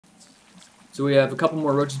So we have a couple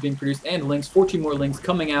more roaches being produced and lings, 14 more lings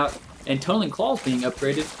coming out, and tunneling claws being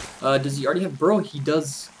upgraded. Does he already have burrow? He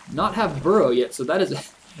does not have burrow yet, so that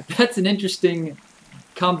is that's an interesting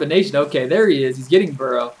combination. Okay, there he is. He's getting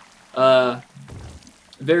burrow.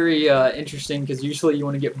 Very interesting, because usually you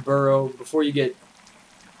want to get burrow before you get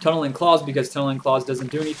tunneling claws, because tunneling claws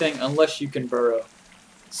doesn't do anything unless you can burrow.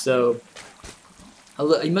 So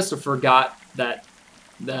he must have forgot that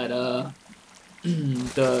the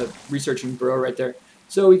researching burrow right there.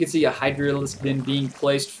 So we can see a Hydra has been being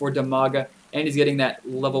placed for Dimaga, and he's getting that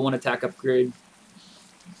level 1 attack upgrade.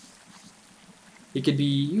 He could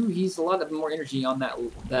be, he's a lot more energy on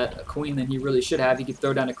that queen than he really should have. He could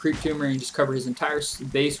throw down a creep tumor and just cover his entire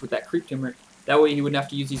base with that creep tumor. That way he wouldn't have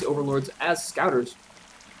to use these overlords as scouters.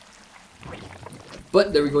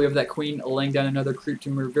 But there we go, we have that queen laying down another creep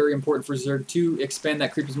tumor. Very important for Zerg to expand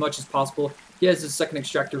that creep as much as possible. He has his second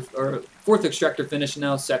extractor, or fourth extractor finished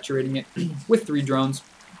now, saturating it with 3 drones.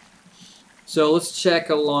 So let's check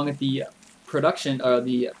along at the production,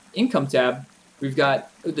 the income tab. We've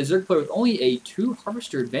got the Zerg player with only a 2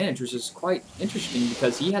 harvester advantage, which is quite interesting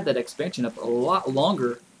because he had that expansion up a lot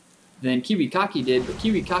longer than KiwiKaKi did. But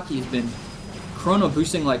KiwiKaKi has been chrono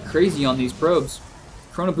boosting like crazy on these probes.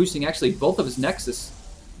 Chrono boosting actually both of his Nexus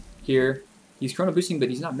here. He's chrono boosting, but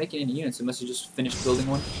he's not making any units. He must have just finished building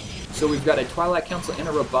one. So we've got a Twilight Council and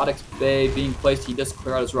a Robotics Bay being placed. He does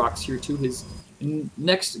clear out his rocks here to his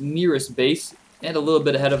next nearest base, and a little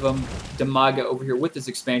bit ahead of him, Dimaga over here with his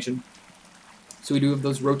expansion. So we do have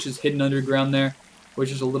those roaches hidden underground there,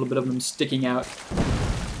 which is a little bit of them sticking out.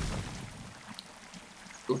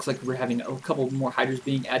 Looks like we're having a couple more Hydras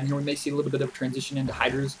being added here. We may see a little bit of transition into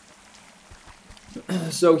Hydras.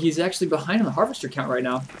 So he's actually behind on the harvester count right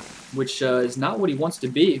now, which is not what he wants to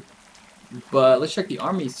be. But let's check the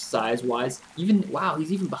army size-wise. Wow,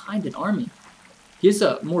 he's even behind an army. He has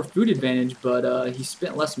a more food advantage, but he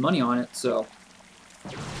spent less money on it, so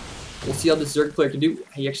we'll see how this Zerg player can do.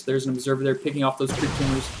 Hey, actually, there's an observer there picking off those creep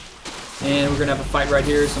tumors. And we're going to have a fight right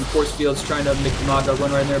here. Some force fields trying to make Dimaga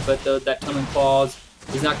run right in there, but that tunneling claws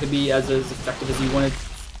is not going to be as effective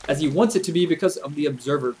as he wants it to be because of the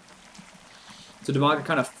observer. So Dimaga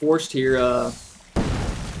kind of forced here. We're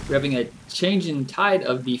having a change in tide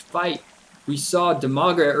of the fight. We saw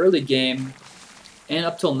Dimaga early game and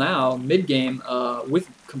up till now, mid game, with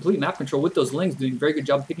complete map control with those lings, doing a very good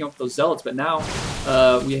job picking up those zealots. But now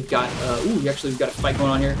we've got we've got a fight going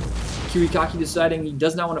on here. KiwiKaKi deciding he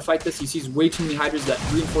does not want to fight this. He sees way too many Hydras. That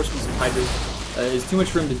reinforcements of Hydras is too much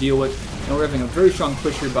for him to deal with. And we're having a very strong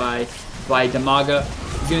push here by Dimaga.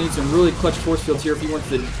 He's going to need some really clutch force fields here if he wants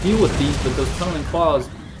to deal with these. But those tunneling claws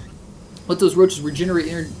let those roaches regenerate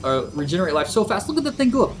life so fast. Look at that thing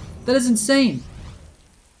go up. That is insane.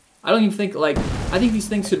 I don't even think, like, I think these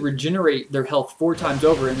things could regenerate their health 4 times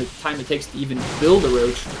over in the time it takes to even build a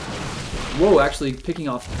roach. Whoa, actually picking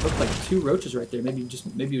off, looked like 2 roaches right there. Maybe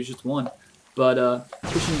it was just 1. But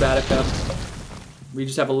pushing back up. We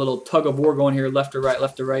just have a little tug of war going here, left to right,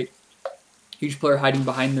 left to right. Huge player hiding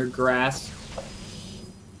behind their grass.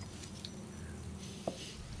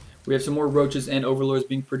 We have some more roaches and overlords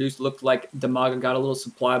being produced. Looked like Dimaga got a little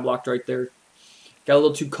supply blocked right there. Got a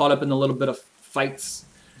little too caught up in the little bit of fights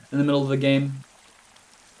in the middle of the game.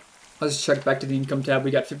 Let's check back to the income tab.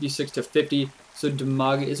 We got 56 to 50. So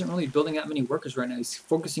Dimaga isn't really building that many workers right now. He's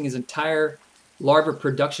focusing his entire larva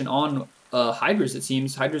production on Hydras, it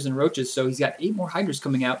seems. Hydras and roaches. So he's got 8 more Hydras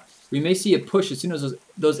coming out. We may see a push as soon as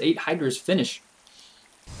those 8 Hydras finish.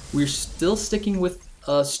 We're still sticking with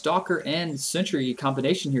Stalker and Sentry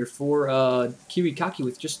combination here for KiwiKaKi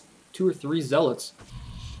with just 2 or 3 Zealots.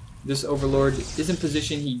 This Overlord is in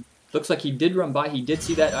position. He looks like he did run by. He did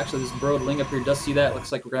see that. Actually, this Burrowed Ling up here does see that.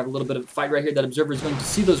 Looks like we're going to have a little bit of a fight right here. That Observer is going to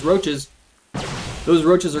see those roaches. Those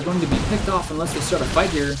roaches are going to be picked off unless they start a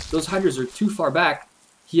fight here. Those Hydras are too far back.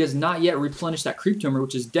 He has not yet replenished that creep tumor,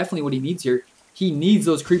 which is definitely what he needs here. He needs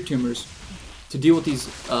those creep tumors to deal with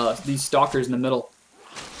these stalkers in the middle.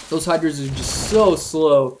 Those Hydras are just so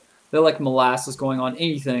slow. They're like molasses going on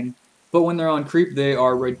anything. But when they're on creep, they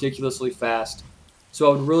are ridiculously fast. So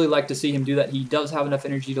I would really like to see him do that. He does have enough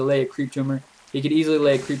energy to lay a creep tumor. He could easily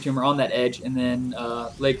lay a creep tumor on that edge and then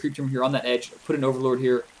lay a creep tumor here on that edge, put an Overlord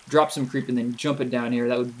here, drop some creep, and then jump it down here.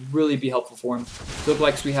 That would really be helpful for him. So it looks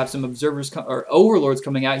like we have some observers or Overlords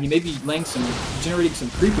coming out. He may be generating some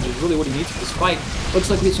creep, which is really what he needs for this fight. Looks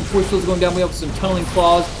like we have some force fields going down. We have some tunneling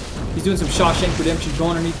claws. He's doing some Shawshank Redemption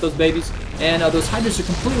going underneath those babies. And those Hydras are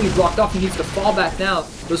completely blocked off. He needs to fall back now.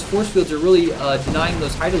 Those force fields are really denying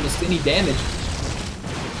those Hydras any damage.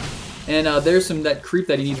 And there's that creep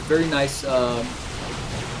that he needs. Very nice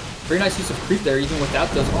Very nice use of creep there, even without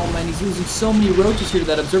those. Oh man, he's losing so many roaches here to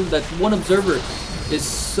that observer. That one observer is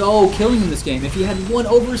so killing in this game. If he had one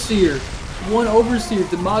overseer,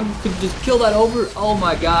 Demaga could just kill that over. Oh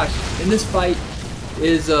my gosh. In this fight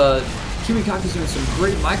is KiwiKaKi's doing some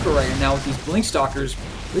great micro right now with these blink stalkers.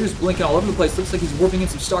 They're just blinking all over the place. Looks like he's warping in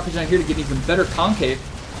some stalkers down here to get even better concave.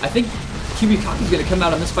 I think KiwiKaKi's going to come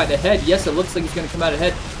out on this fight ahead. Yes, it looks like he's going to come out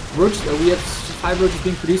ahead. Roach, we have 5 roaches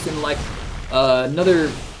being produced and like another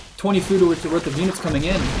 20 food worth of units coming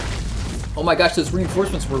in. Oh my gosh, those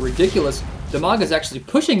reinforcements were ridiculous. Dimaga's actually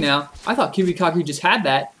pushing now. I thought KiwiKaKi just had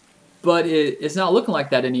that, but it's not looking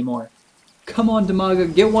like that anymore. Come on,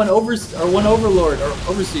 Dimaga, get one overlord or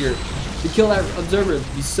overseer to kill that observer.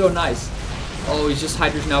 It'd be so nice. Oh, he's just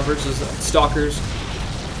hydras now versus stalkers.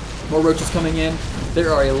 More roaches coming in.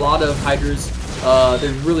 There are a lot of hydras.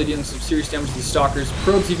 They're really dealing some serious damage to the stalkers.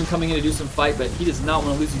 Probes even coming in to do some fight, but he does not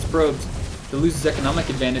want to lose these probes to lose his economic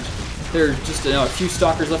advantage. There are just a few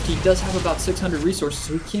stalkers left. He does have about 600 resources,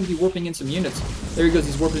 so he can be warping in some units. There he goes.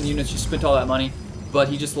 He's warping the units. Just spent all that money, but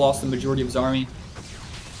he just lost the majority of his army.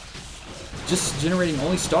 Just generating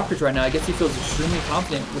only stalkers right now. I guess he feels extremely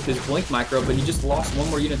confident with his blink micro, but he just lost one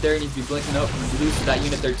more unit there. He needs to be blinking up, and he loses that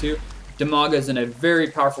unit there too. Dimaga is in a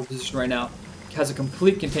very powerful position right now. Has a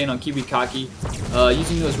complete contain on KiwiKaKi,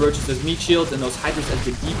 using those roaches, those meat shields, and those hydras as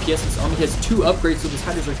the DPS. His army has 2 upgrades, so these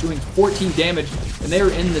hydras are doing 14 damage, and they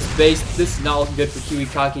are in this base. This is not looking good for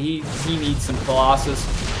KiwiKaKi. He needs some Colossus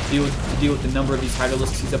to deal with the number of these hydra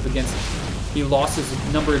lists he's up against. He lost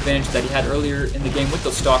his number advantage that he had earlier in the game with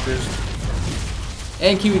those stalkers.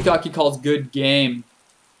 And KiwiKaKi calls good game.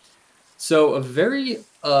 So a very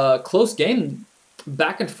close game,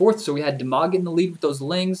 back and forth. So we had Dimaga in the lead with those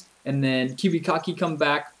lings, and then KiwiKaKi come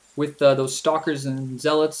back with those stalkers and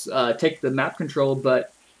zealots, take the map control.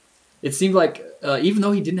 But it seemed like even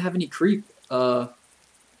though he didn't have any creep,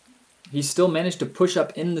 he still managed to push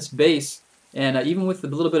up in this base. And even with a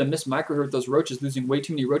little bit of missed micro here with those roaches, losing way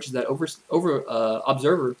too many roaches, that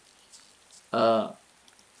observer,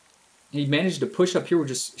 he managed to push up here with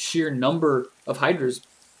just sheer number of hydras.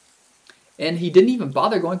 And he didn't even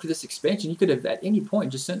bother going for this expansion. He could have at any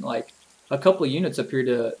point just sent like a couple of units up here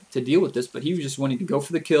to deal with this, but he was just wanting to go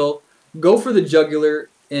for the kill, go for the jugular,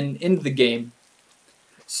 and end the game.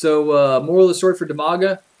 So moral of the story for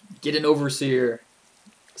Dimaga, get an overseer.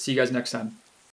 See you guys next time.